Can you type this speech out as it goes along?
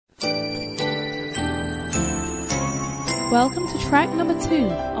Welcome to track number 2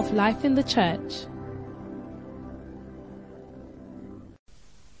 of Life in the Church.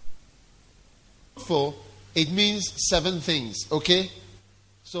 It means 7 things, okay?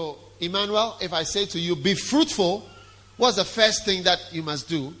 So, Emmanuel, if I say to you, be fruitful, what's the first thing that you must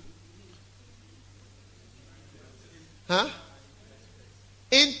do?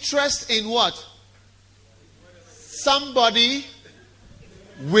 Interest in what? Somebody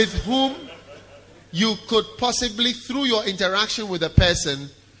with whom you could possibly, through your interaction with a person,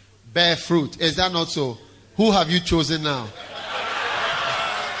 bear fruit. Is that not so? Who have you chosen now?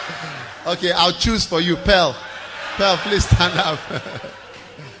 Okay, I'll choose for you. Pearl, please stand up.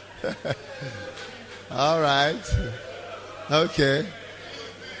 All right. Okay.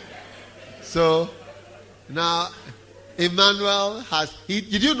 So, now, Emmanuel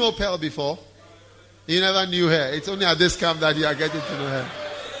did you know Pearl before? You never knew her. It's only at this camp that you are getting to know her.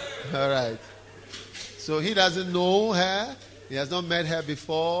 All right. So he doesn't know her. He has not met her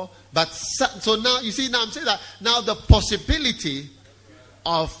before. But so now, you see, now I'm saying that now the possibility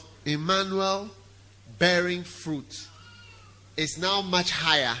of Emmanuel bearing fruit is now much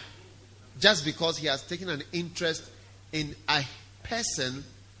higher just because he has taken an interest in a person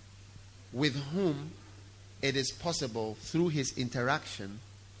with whom it is possible through his interaction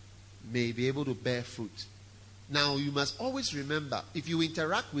may be able to bear fruit. Now you must always remember, if you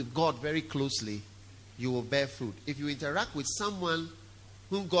interact with God very closely, you will bear fruit. If you interact with someone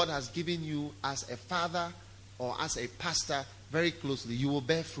whom God has given you as a father or as a pastor very closely, you will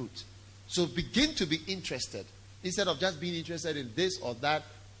bear fruit. So begin to be interested. Instead of just being interested in this or that,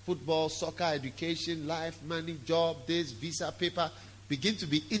 football, soccer, education, life, money, job, this, visa, paper, begin to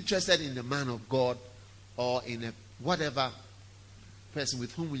be interested in the man of God or in whatever person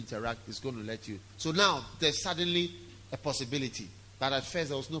with whom we interact is going to let you. So now there's suddenly a possibility. But at first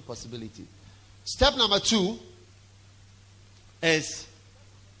there was no possibility. Step number 2 is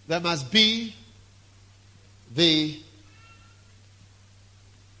there must be the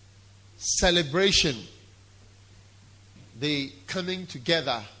celebration, the coming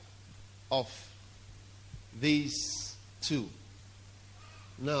together of these two.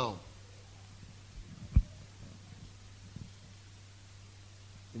 Now,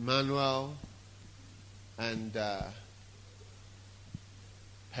 Emmanuel and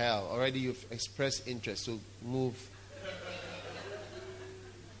Pearl, already you've expressed interest, so move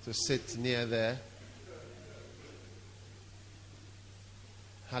to sit near there.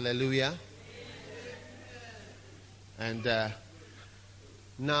 Hallelujah. And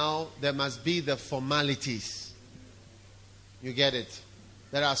now there must be the formalities. You get it?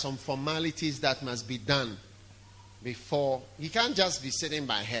 There are some formalities that must be done before. You can't just be sitting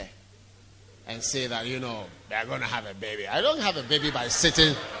by her and say that, they're going to have a baby. I don't have a baby by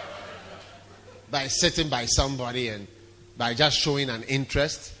sitting by somebody and by just showing an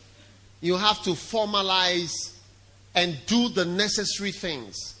interest. You have to formalize and do the necessary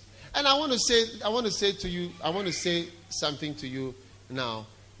things. And I want to say something to you now,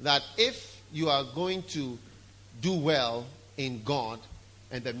 that if you are going to do well in God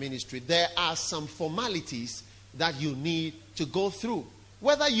and the ministry, there are some formalities that you need to go through,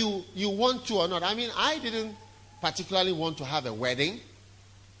 whether you want to or not. I mean, I didn't particularly want to have a wedding.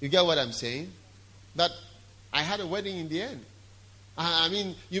 You get what I'm saying? But I had a wedding in the end. I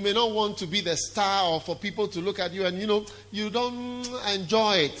mean, you may not want to be the star or for people to look at you and, you don't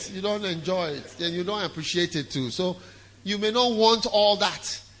enjoy it. You don't enjoy it. And you don't appreciate it too. So you may not want all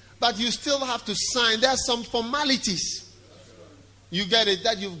that. But you still have to sign. There are some formalities. You get it?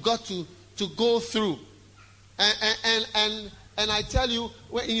 That you've got to go through. And I tell you,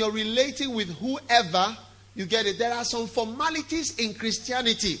 when you're relating with whoever, you get it? There are some formalities in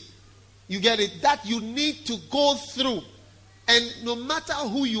Christianity. You get it? That you need to go through. And no matter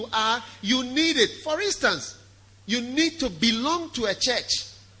who you are, you need it. For instance, you need to belong to a church.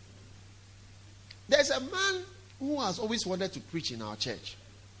 There's a man who has always wanted to preach in our church.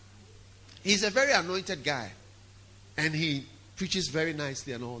 He's a very anointed guy. And he preaches very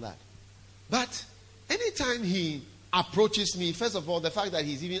nicely and all that. But anytime he approaches me, first of all, the fact that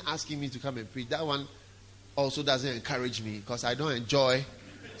he's even asking me to come and preach, that one also doesn't encourage me because I don't enjoy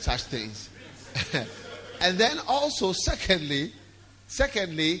such things. And then also, secondly,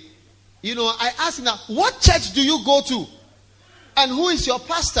 I ask him now, what church do you go to? And who is your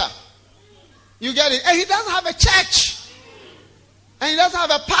pastor? You get it? And he doesn't have a church. And he doesn't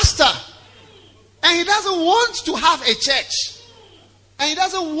have a pastor. And he doesn't want to have a church. And he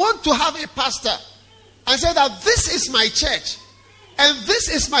doesn't want to have a pastor. And say that this is my church. And this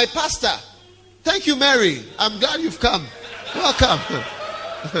is my pastor. Thank you, Mary. I'm glad you've come. Welcome.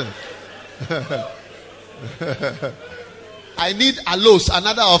 I need alos,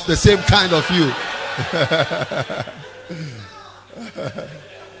 another of the same kind of you.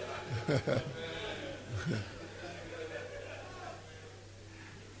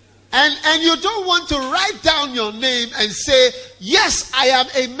 And you don't want to write down your name and say, yes, I am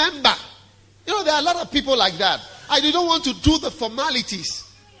a member. You know, there are a lot of people like that. And you don't want to do the formalities.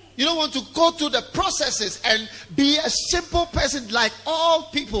 You don't want to go through the processes and be a simple person like all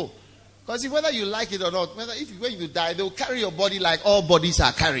people. Because whether you like it or not, when you die, they'll carry your body like all bodies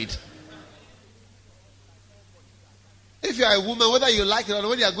are carried. If you are a woman, whether you like it or not,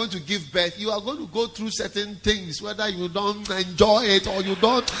 when you are going to give birth, you are going to go through certain things. Whether you don't enjoy it or you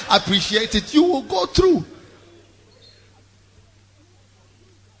don't appreciate it, you will go through.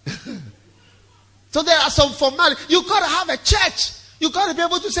 So there are some formalities. You got to have a church. You got to be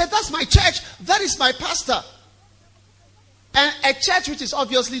able to say, that's my church. That is my pastor. And a church which is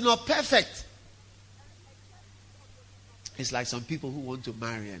obviously not perfect. It's like some people who want to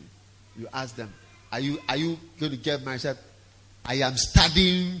marry and you ask them, Are you going to get married? I am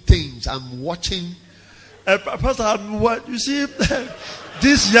studying things. I'm watching. Pastor, what you see,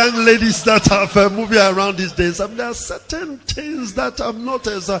 these young ladies that have moving around these days, there are certain things that I'm not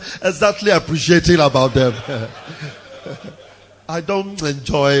exactly appreciating about them. I don't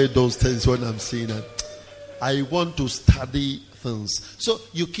enjoy those things when I'm seeing it. I want to study things. So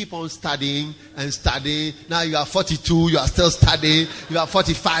you keep on studying and studying. Now you are 42, you are still studying. You are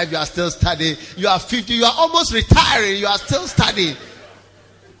 45, you are still studying. You are 50, you are almost retiring, you are still studying.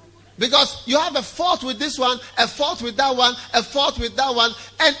 Because you have a fault with this one, a fault with that one, a fault with that one.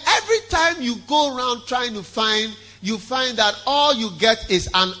 And every time you go around trying to find, you find that all you get is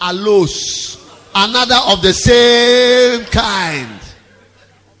an alos. Another of the same kind.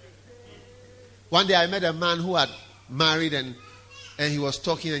 One day I met a man who had married and he was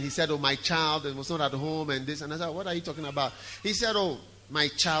talking and he said, oh, my child, and was not at home and this. And I said, what are you talking about? He said, oh, my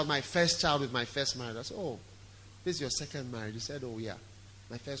child, my first child with my first marriage. I said, oh, this is your second marriage. He said, oh, yeah,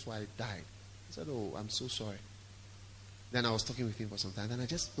 my first wife died. I said, oh, I'm so sorry. Then I was talking with him for some time. Then there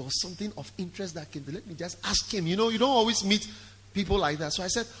was something of interest that came to let me just ask him. You know, you don't always meet people like that. So I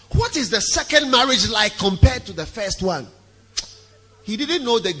said, what is the second marriage like compared to the first one? He didn't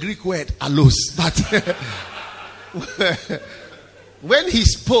know the Greek word alos, but when he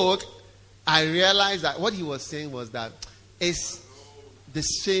spoke, I realized that what he was saying was that it's the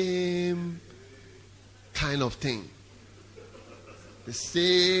same kind of thing. The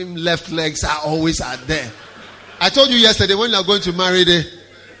same left legs are always there. I told you yesterday when you are going to marry,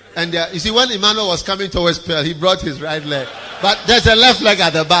 and you see when Emmanuel was coming towards Pearl, he brought his right leg, but there's a left leg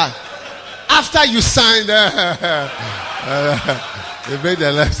at the back. After you signed, they made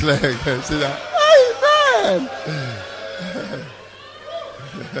the left leg. See that? Amen.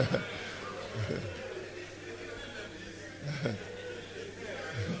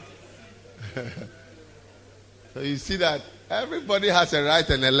 So you see that everybody has a right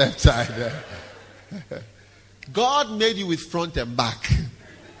and a left side. God made you with front and back,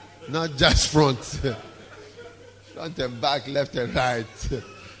 not just front. Front and back, left and right.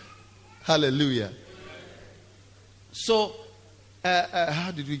 Hallelujah. So,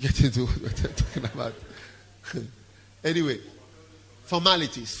 how did we get into what we're talking about? Anyway,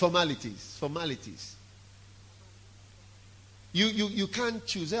 formalities. You can't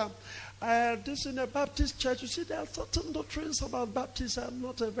choose. This in a Baptist church, you see, there are certain doctrines about Baptists. I'm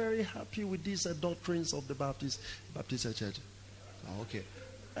not very happy with these doctrines of the Baptist church. Oh, okay.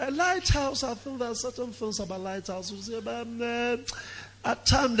 A lighthouse, I think there are certain things about lighthouse. You see, but, at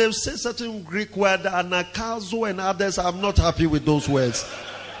times they say certain Greek word, anakazo and others. I'm not happy with those words.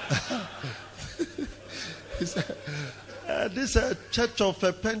 This church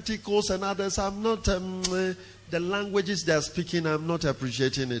of Pentecost and others, I'm not, the languages they're speaking, I'm not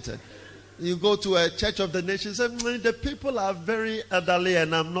appreciating it. You go to a church of the nations, the people are very elderly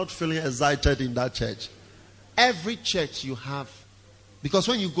and I'm not feeling excited in that church. Every church you have, because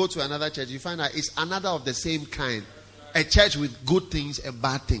when you go to another church, you find out it's another of the same kind. A church with good things and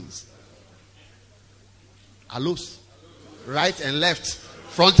bad things. Alos. Right and left.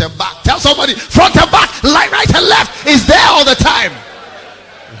 Front and back. Tell somebody, front and back, right and left is there all the time.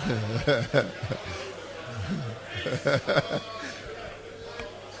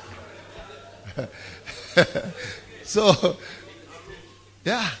 So,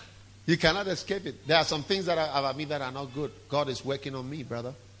 yeah, you cannot escape it. There are some things that are about me that are not good. God is working on me,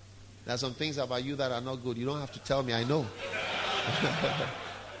 brother. There are some things about you that are not good. You don't have to tell me, I know.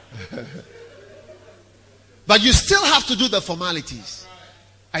 But you still have to do the formalities.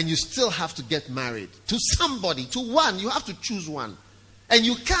 And you still have to get married to somebody, to one. You have to choose one. And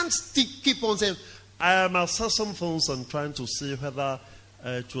you can't keep on saying, I am assessing things and trying to see whether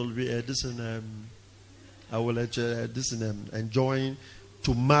it will be I will enjoying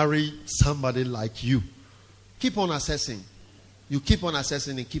to marry somebody like you. Keep on assessing. You keep on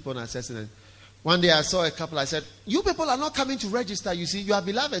assessing and keep on assessing. And one day I saw a couple. I said, "You people are not coming to register. You see, you are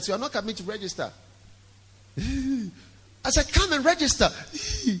beloveds. You are not coming to register." I said, "Come and register."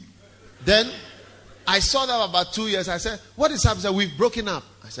 Then I saw them about 2 years. I said, "What is happening?" We've broken up.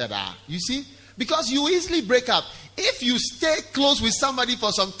 I said, you see, because you easily break up. If you stay close with somebody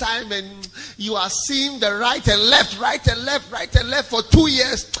for some time and you are seeing the right and left for 2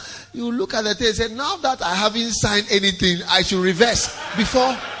 years, you look at the thing and say, now that I haven't signed anything, I should reverse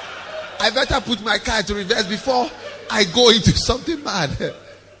before. I better put my car to reverse before I go into something bad.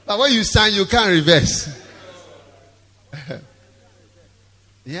 But when you sign, you can't reverse.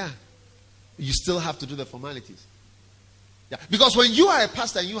 Yeah. You still have to do the formalities. Yeah. Because when you are a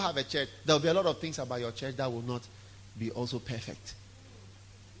pastor and you have a church, there will be a lot of things about your church that will not be also perfect.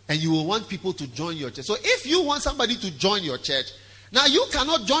 And you will want people to join your church. So if you want somebody to join your church, now you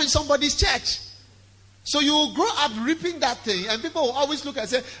cannot join somebody's church. So you will grow up reaping that thing. And people will always look and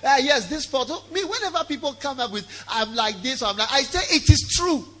say, yes, this photo. Me, whenever people come up with, I'm like this, or I'm like, I say, it is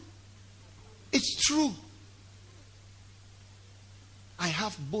true. It's true. I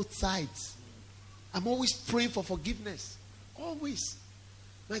have both sides. I'm always praying for forgiveness. Always.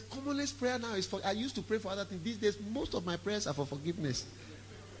 My commonest prayer now is I used to pray for other things. These days, most of my prayers are for forgiveness.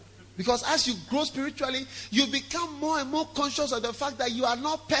 Because as you grow spiritually, you become more and more conscious of the fact that you are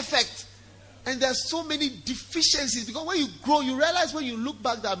not perfect. And there's so many deficiencies. Because when you grow, you realize when you look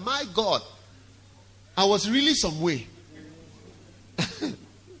back that, my God, I was really some way.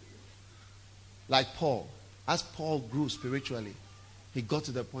 Like Paul. As Paul grew spiritually, he got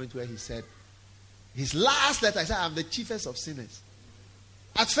to the point where he said, his last letter, he said, I'm the chiefest of sinners.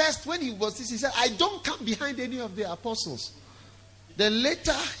 At first, when he was this, he said, I don't come behind any of the apostles. Then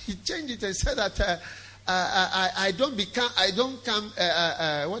later, he changed it and said that I don't come,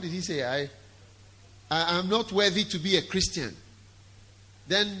 what did he say? I'm not worthy to be a Christian.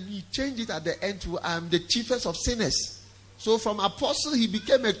 Then he changed it at the end to, I'm the chiefest of sinners. So from apostle, he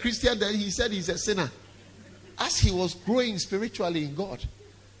became a Christian. Then he said he's a sinner. As he was growing spiritually in God,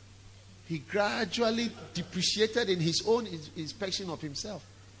 he gradually depreciated in his own inspection of himself.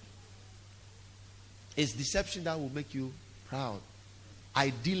 It's deception that will make you proud.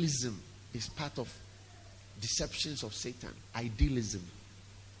 Idealism is part of deceptions of Satan. Idealism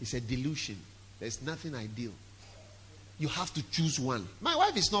is a delusion. There's nothing ideal. You have to choose one. My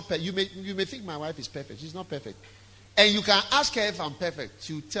wife is not perfect. You may think my wife is perfect. She's not perfect. And you can ask her if I'm perfect.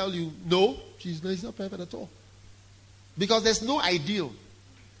 She'll tell you, no, she's not perfect at all. Because there's no ideal.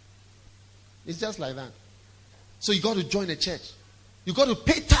 It's just like that. So you got to join a church. You got to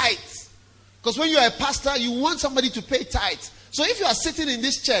pay tithes. Because when you're a pastor, you want somebody to pay tithes. So if you are sitting in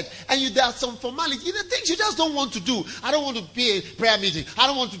this church and there are some formality, the things you just don't want to do. I don't want to be a prayer meeting. I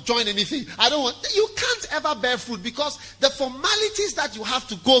don't want to join anything. You can't ever bear fruit because the formalities that you have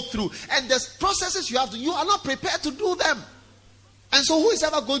to go through and the processes you have to, you are not prepared to do them. And so who is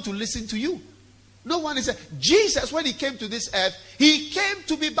ever going to listen to you? No one is. Jesus, when he came to this earth, he came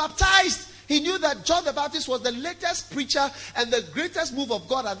to be baptized. He knew that John the Baptist was the latest preacher and the greatest move of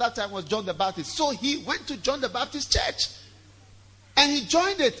God at that time was John the Baptist. So he went to John the Baptist church and he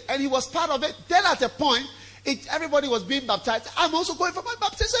joined it and he was part of it. Then at a point, everybody was being baptized. I'm also going for my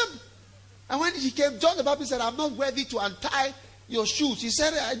baptism. And when he came, John the Baptist said, I'm not worthy to untie your shoes. He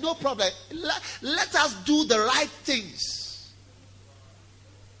said, no problem. Let us do the right things.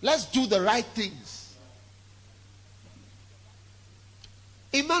 Let's do the right things.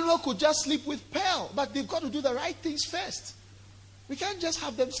 Emmanuel could just sleep with Pearl, but they've got to do the right things first. We can't just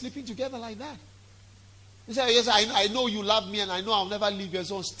have them sleeping together like that. He said, yes, I know you love me and I know I'll never leave you.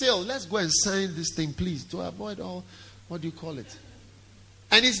 So still, let's go and sign this thing, please, to avoid all, what do you call it?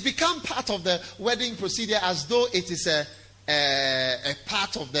 And it's become part of the wedding procedure as though it is a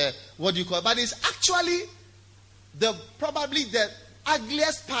part of the, what do you call it? But it's actually probably the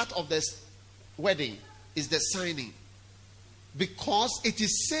ugliest part of this wedding is the signing. Because it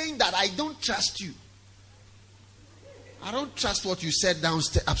is saying that I don't trust you. I don't trust what you said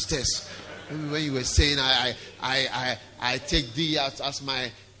upstairs. When you were saying, I take thee as my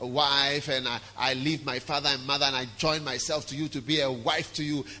wife and I leave my father and mother and I join myself to you to be a wife to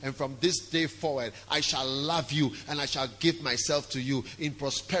you. And from this day forward, I shall love you and I shall give myself to you in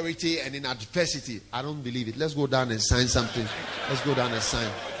prosperity and in adversity. I don't believe it. Let's go down and sign something. Let's go down and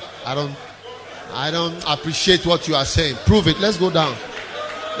sign. I don't appreciate what you are saying. Prove it. Let's go down.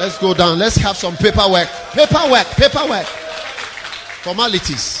 Let's go down. Let's have some paperwork. Paperwork.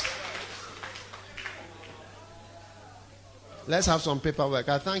 Formalities. Let's have some paperwork.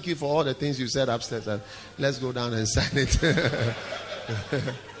 I thank you for all the things you said upstairs. Let's go down and sign it.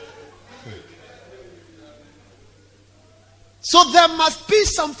 So there must be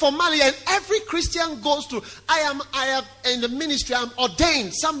some formality, and every Christian goes through. I am in the ministry. I'm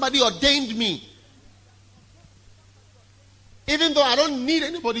ordained. Somebody ordained me. Even though I don't need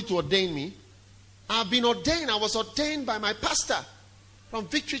anybody to ordain me, I've been ordained. I was ordained by my pastor from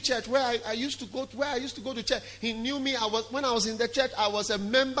Victory Church, where I used to go to church. He knew me. When I was in the church, I was a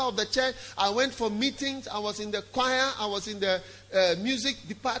member of the church. I went for meetings. I was in the choir. I was in the music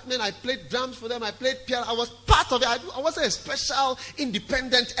department. I played drums for them. I played piano. I was part of it. I wasn't a special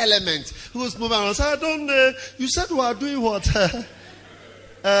independent element who was moving around. So I don't. You said we are doing what?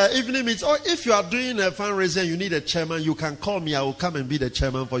 Evening meetings. Or if you are doing a fundraising, you need a chairman, you can call me. I will come and be the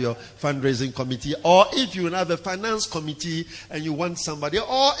chairman for your fundraising committee. Or if you have a finance committee and you want somebody,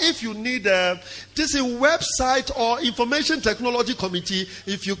 or if you need this website or information technology committee,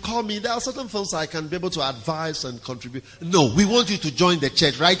 if you call me, there are certain things I can be able to advise and contribute. No, we want you to join the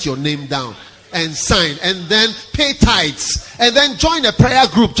church. Write your name down and sign, and then pay tithes, and then join a prayer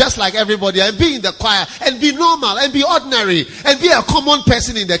group just like everybody, and be in the choir, and be normal, and be ordinary, and be a common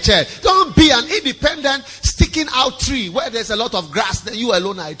person in the church. Don't be an independent sticking out tree where there's a lot of grass, then you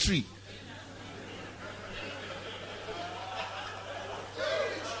alone are a tree.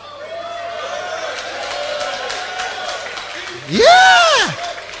 Yeah.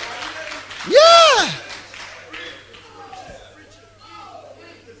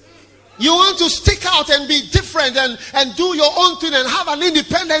 You want to stick out and be different and do your own thing and have an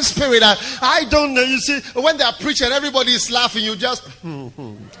independent spirit. I don't know. You see, when they are preaching, everybody is laughing. You just...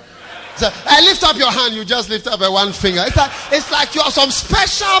 So, I lift up your hand. You just lift up one finger. It's like you are some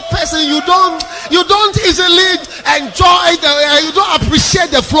special person. You don't easily enjoy you don't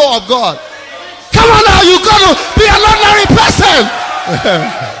appreciate the flow of God. Come on now, you got to be an ordinary person.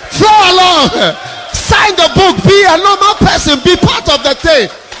 Flow along. Sign the book. Be a normal person. Be part of the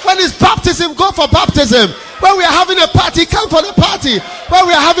thing. When it's baptism, go for baptism. When we are having a party, come for the party. When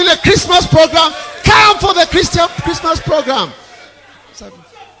we are having a Christmas program, come for the Christmas program.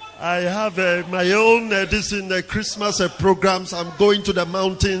 I have my own Christmas programs. I'm going to the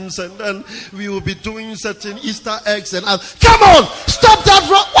mountains, and then we will be doing certain Easter eggs. And come on, stop that!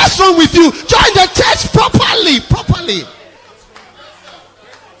 What's wrong with you? Join the church properly.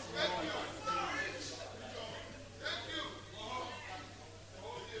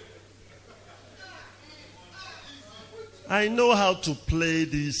 I know how to play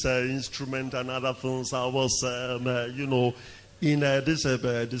this instrument and other things. I was, in this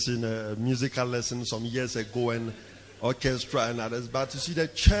musical lesson some years ago, and orchestra and others. But you see, the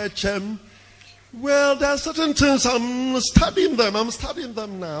church, well, there are certain things I'm studying them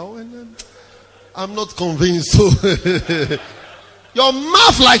now, and I'm not convinced. So your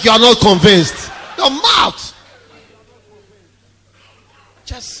mouth like you are not convinced. Your mouth.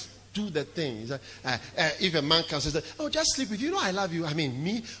 Just do the thing. If a man comes and says, "Oh, just sleep with you. I love you." I mean,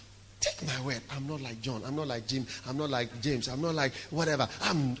 me. Take my word. I'm not like John. I'm not like Jim. I'm not like James. I'm not like whatever.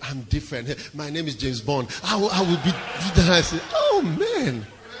 I'm different. My name is James Bond. I will be. I say, oh man.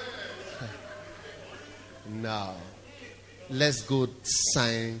 Now, let's go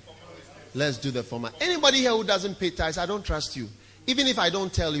sign. Let's do the format. Anybody here who doesn't pay tithes, I don't trust you. Even if I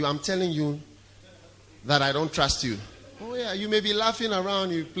don't tell you, I'm telling you that I don't trust you. Oh yeah, you may be laughing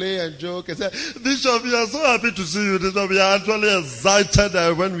around, you play and joke and say, Bishop, we are so happy to see you. We are actually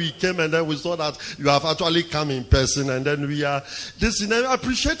excited when we came, and then we saw that you have actually come in person, and then we are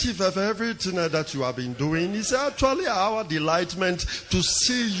appreciative of everything that you have been doing. It's actually our delightment to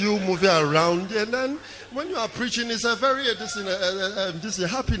see you moving around, and then when you are preaching, it's a very this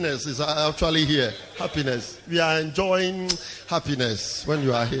happiness is actually here. Happiness. We are enjoying happiness when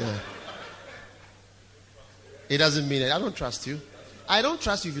you are here. It doesn't mean it. I don't trust you. I don't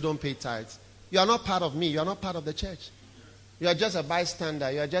trust you if you don't pay tithes. You are not part of me. You are not part of the church. You are just a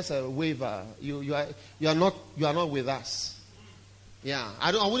bystander. You are just a waiver. You are not with us. Yeah.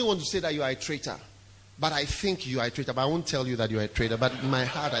 I wouldn't want to say that you are a traitor. But I think you are a traitor. But I won't tell you that you are a traitor. But in my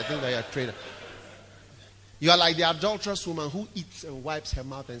heart, I think that you are a traitor. You are like the adulterous woman who eats and wipes her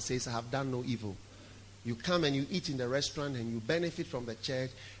mouth and says, I have done no evil. You come and you eat in the restaurant and you benefit from the church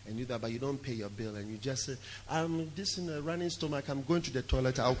and do that, but you don't pay your bill, and you just say, I'm this in a running stomach, I'm going to the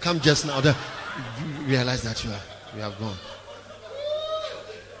toilet, I'll come just now. Then you realize that you have gone.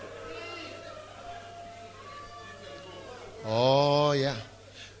 Oh yeah.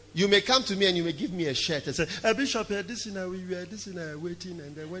 You may come to me and you may give me a shirt and say, Bishop, this in we were this in waiting,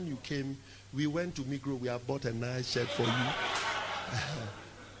 and then when you came, we went to Migros, we have bought a nice shirt for you.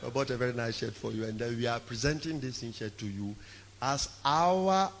 I bought a very nice shirt for you, and then we are presenting this shirt to you as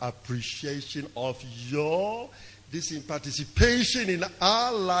our appreciation of your participation in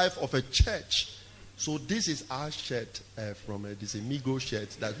our life of a church. So this is our shirt from this Amigo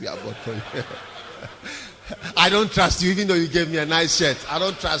shirt that we have bought for you. I don't trust you, even though you gave me a nice shirt. I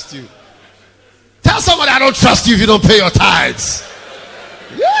don't trust you. Tell somebody I don't trust you if you don't pay your tithes.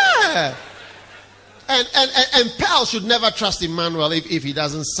 Yeah. And Pearl should never trust Emmanuel if he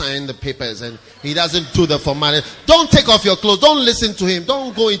doesn't sign the papers and he doesn't do the formality. Don't take off your clothes. Don't listen to him.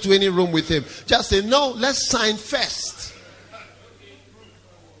 Don't go into any room with him. Just say, no, let's sign first.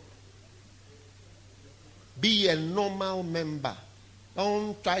 Be a normal member.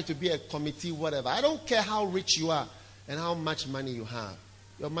 Don't try to be a committee, whatever. I don't care how rich you are and how much money you have.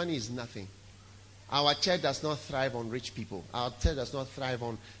 Your money is nothing. Our church does not thrive on rich people. Our church does not thrive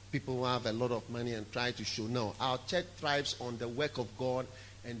on people who have a lot of money and try to show. No, our church thrives on the work of God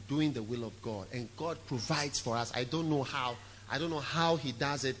and doing the will of God. And God provides for us. I don't know how. I don't know how he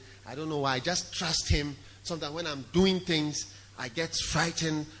does it. I don't know why. I just trust him. Sometimes when I'm doing things, I get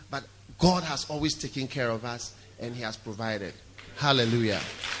frightened. But God has always taken care of us and he has provided. Hallelujah.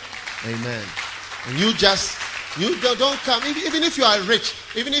 Amen. And you don't come, even if you are rich,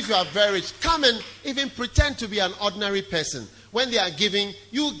 even if you are very rich, come and even pretend to be an ordinary person. When they are giving,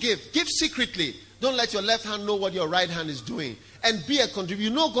 you give. Give secretly. Don't let your left hand know what your right hand is doing. And be a contributor. You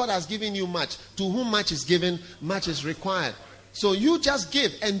know God has given you much. To whom much is given, much is required. So you just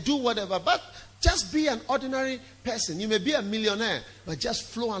give and do whatever. But just be an ordinary person. You may be a millionaire, but just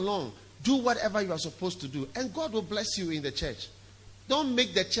flow along. Do whatever you are supposed to do. And God will bless you in the church. Don't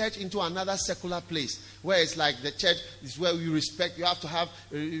make the church into another secular place where it's like the church is where we respect. You have to have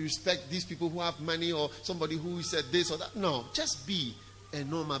respect these people who have money or somebody who said this or that. No, just be a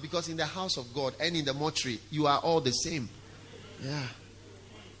normal, because in the house of God and in the mortuary, you are all the same. Yeah.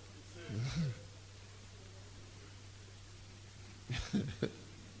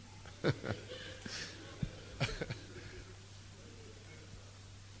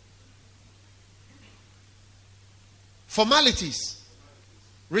 Formalities.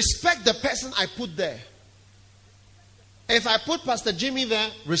 Respect the person I put there. If I put Pastor Jimmy there,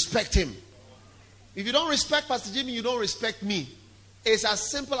 respect him. If you don't respect Pastor Jimmy, you don't respect me. It's as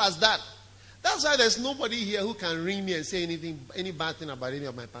simple as that. That's why there's nobody here who can ring me and say any bad thing about any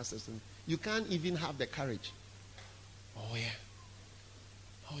of my pastors. You can't even have the courage. Oh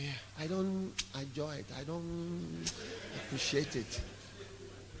yeah. I don't enjoy it. I don't appreciate it.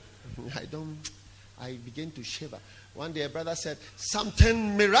 I begin to shiver. One day a brother said,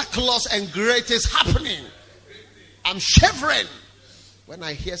 something miraculous and great is happening. I'm shivering. When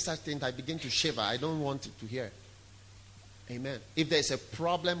I hear such things, I begin to shiver. I don't want it to hear. Amen. If there's a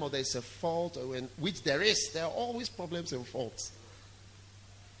problem or there's a fault, which there are always problems and faults.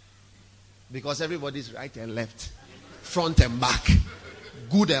 Because everybody's right and left, front and back,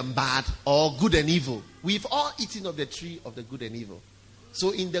 good and bad, or good and evil. We've all eaten of the tree of the good and evil.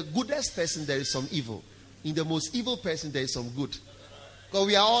 So in the goodest person, there is some evil. In the most evil person, there is some good. Because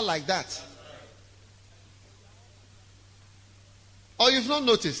we are all like that. Or you've not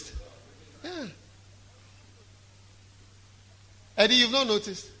noticed? Yeah. Eddie, you've not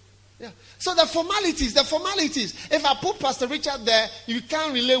noticed? Yeah. So the formalities. If I put Pastor Richard there, you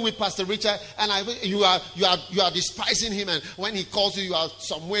can't relate with Pastor Richard, and you are despising him, and when he calls you, you are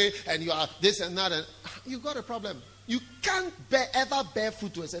some way, and you are this and that, and you got a problem. You can't ever bear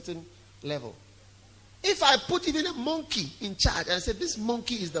fruit to a certain level. If I put even a monkey in charge, and I said, this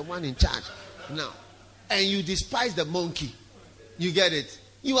monkey is the one in charge now, and you despise the monkey, you get it?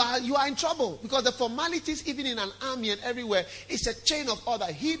 You are in trouble, because the formalities, even in an army and everywhere, it's a chain of order.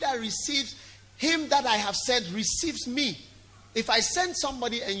 He that receives him that I have sent receives me. If I send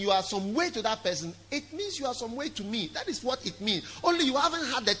somebody and you are some way to that person, it means you are some way to me. That is what it means. Only you haven't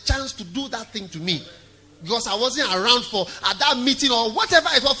had the chance to do that thing to me, because I wasn't around at that meeting or whatever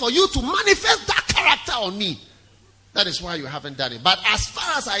it was for you to manifest that character on me. That is why you haven't done it. But as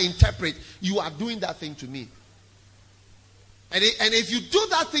far as I interpret, you are doing that thing to me. And if you do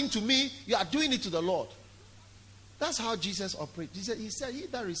that thing to me, you are doing it to the Lord. That's how Jesus operates. He said, he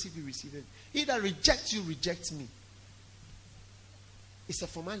that receives you, receive it. He that rejects you, rejects me. It's a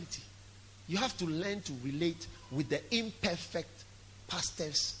formality. You have to learn to relate with the imperfect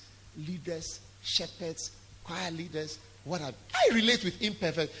pastors, leaders, shepherds, choir leaders. I relate with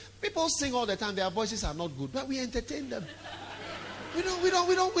imperfect. People sing all the time, their voices are not good, but we entertain them. We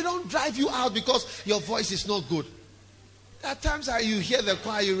don't drive you out because your voice is not good. At times you hear the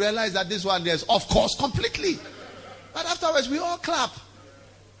choir, you realize that this one is, of course, completely. But afterwards, we all clap.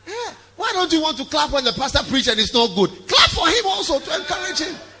 Yeah. Why don't you want to clap when the pastor preaches and it's not good? Clap for him also to encourage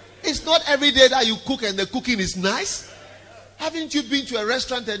him. It's not every day that you cook and the cooking is nice. Haven't you been to a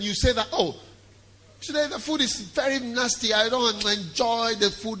restaurant and you say that, oh, today the food is very nasty. I don't enjoy the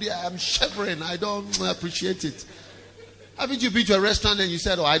food. I'm shivering. I don't appreciate it. Haven't you been to a restaurant and you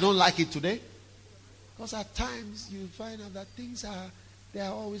said, oh, I don't like it today? Because at times you find out that there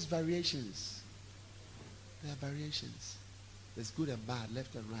are always variations. There are variations. There's good and bad,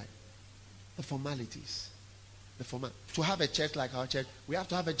 left and right. The formalities. To have a church like our church, we have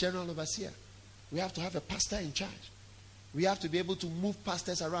to have a general overseer. We have to have a pastor in charge. We have to be able to move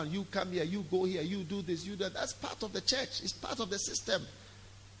pastors around. You come here, you go here, you do this, you do that. That's part of the church. It's part of the system.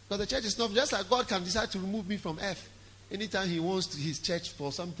 Because the church is not just like God can decide to remove me from earth anytime he wants his church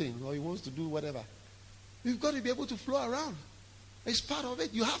for something or he wants to do whatever. We've got to be able to flow around. It's part of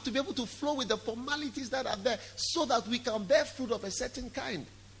it. You have to be able to flow with the formalities that are there so that we can bear fruit of a certain kind.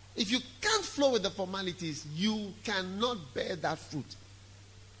 If you can't flow with the formalities, you cannot bear that fruit.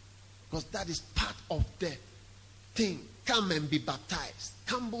 Because that is part of the thing. Come and be baptized.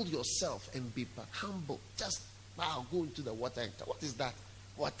 Humble yourself and be humble. Just go into the water and come. What is that?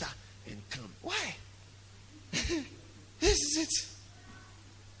 Water and come. Why? This is it.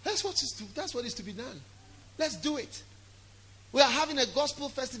 That's what is to be done. Let's do it. We are having a gospel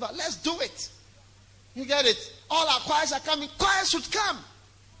festival. Let's do it. You get it? All our choirs are coming. Choirs should come.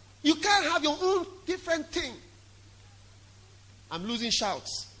 You can't have your own different thing. I'm losing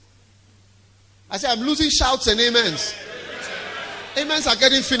shouts. I say I'm losing shouts and amens. Amens are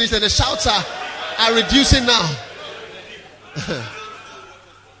getting finished and the shouts are reducing now.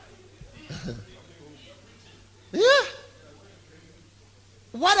 Yeah.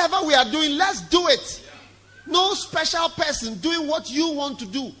 Whatever we are doing, let's do it. No special person doing what you want to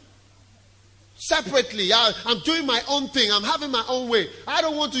do. Separately, I'm doing my own thing. I'm having my own way. I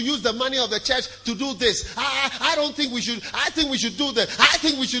don't want to use the money of the church to do this. I don't think we should. I think we should do that. I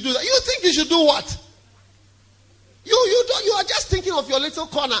think we should do that. You think you should do what? You are just thinking of your little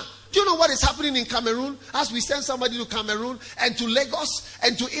corner. Do you know what is happening in Cameroon? As we send somebody to Cameroon and to Lagos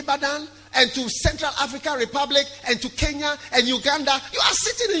and to Ibadan and to Central African Republic and to Kenya and Uganda, you are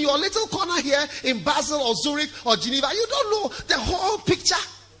sitting in your little corner here in Basel or Zurich or Geneva. You don't know the whole picture.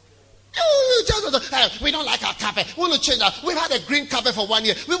 We don't like our carpet. We want to change that. We've had a green carpet for 1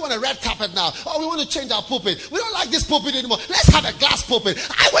 year. We want a red carpet now. Oh, we want to change our pulpit. We don't like this pulpit anymore. Let's have a glass pulpit.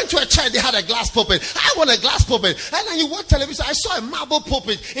 I went to a church. They had a glass pulpit. I want a glass pulpit. And then you watch television. I saw a marble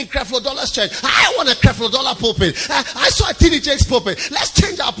pulpit in Creflo Dollar's church. I want a Creflo Dollar pulpit. I saw a TD Jakes pulpit. Let's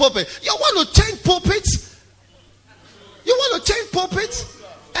change our pulpit. You want to change pulpits? You want to change pulpits?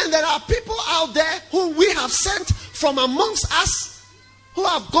 And there are people out there who we have sent from amongst us, who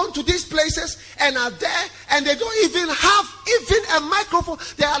have gone to these places and are there and they don't even have a microphone.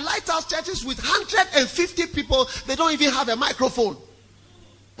 There are lighthouse churches with 150 people. They don't even have a microphone.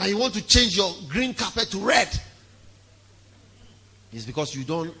 And you want to change your green carpet to red. It's because you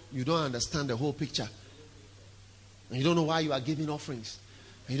don't understand the whole picture. And you don't know why you are giving offerings.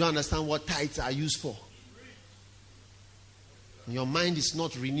 And you don't understand what tithes are used for. And your mind is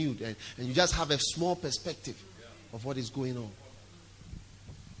not renewed. And you just have a small perspective of what is going on.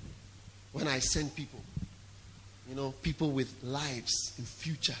 When I send people, people with lives in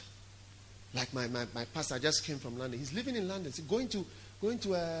future, like my pastor just came from London. He's living in London. He's going to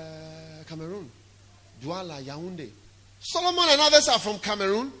Cameroon, Douala, Yaoundé. Solomon and others are from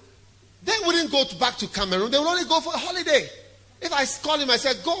Cameroon. They wouldn't go back to Cameroon. They would only go for a holiday. If I call him, I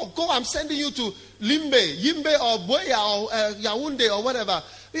said, go, I'm sending you to Yimbe or Boya or Yaoundé or whatever.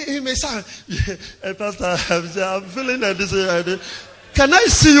 He may say, Pastor, I'm feeling that this. Can I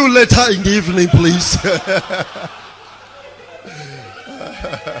see you later in the evening, please?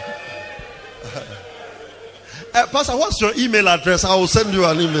 Pastor, what's your email address? I will send you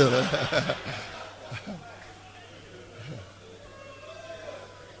an email.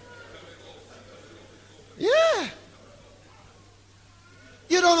 Yeah.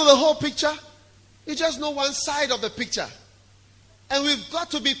 You don't know the whole picture. You just know one side of the picture. And we've got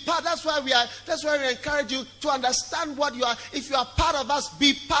to be part. That's why we encourage you to understand what you are. If you are part of us,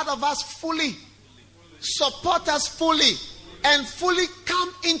 be part of us fully. Support us fully. And fully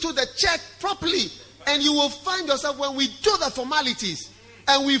come into the church properly. And you will find yourself, when we do the formalities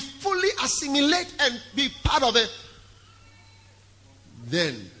and we fully assimilate and be part of it,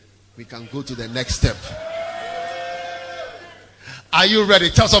 then we can go to the next step. Are you ready?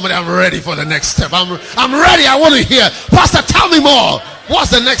 Tell somebody, I'm ready for the next step. I'm ready. I want to hear. Pastor, tell me more.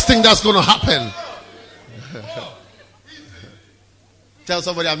 What's the next thing that's going to happen? Tell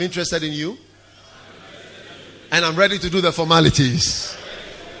somebody, I'm interested in you. And I'm ready to do the formalities.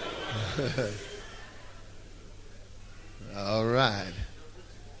 All right.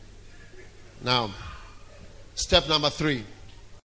 Now, step number 3.